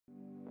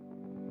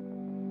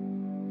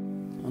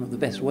One of the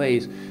best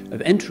ways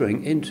of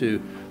entering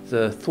into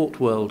the thought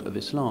world of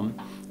Islam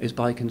is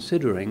by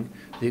considering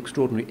the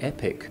extraordinary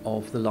epic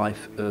of the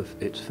life of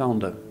its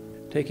founder,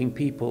 taking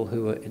people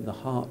who are in the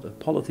heart of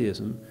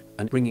polytheism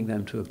and bringing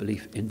them to a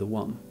belief in the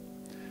One,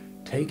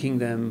 taking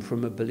them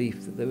from a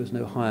belief that there was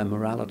no higher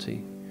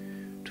morality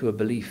to a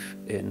belief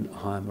in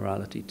higher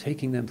morality,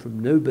 taking them from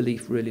no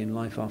belief really in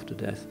life after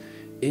death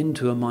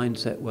into a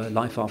mindset where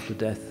life after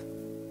death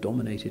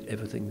dominated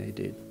everything they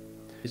did.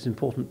 It's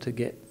important to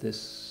get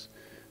this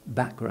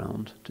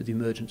background to the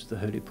emergence of the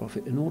Holy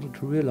Prophet in order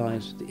to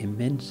realize the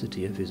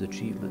immensity of his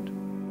achievement.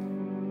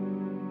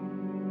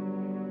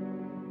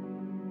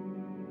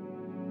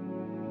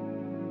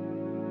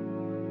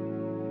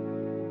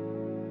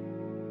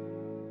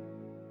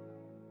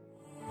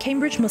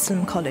 Cambridge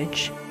Muslim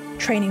College,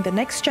 training the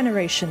next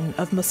generation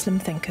of Muslim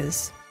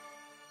thinkers.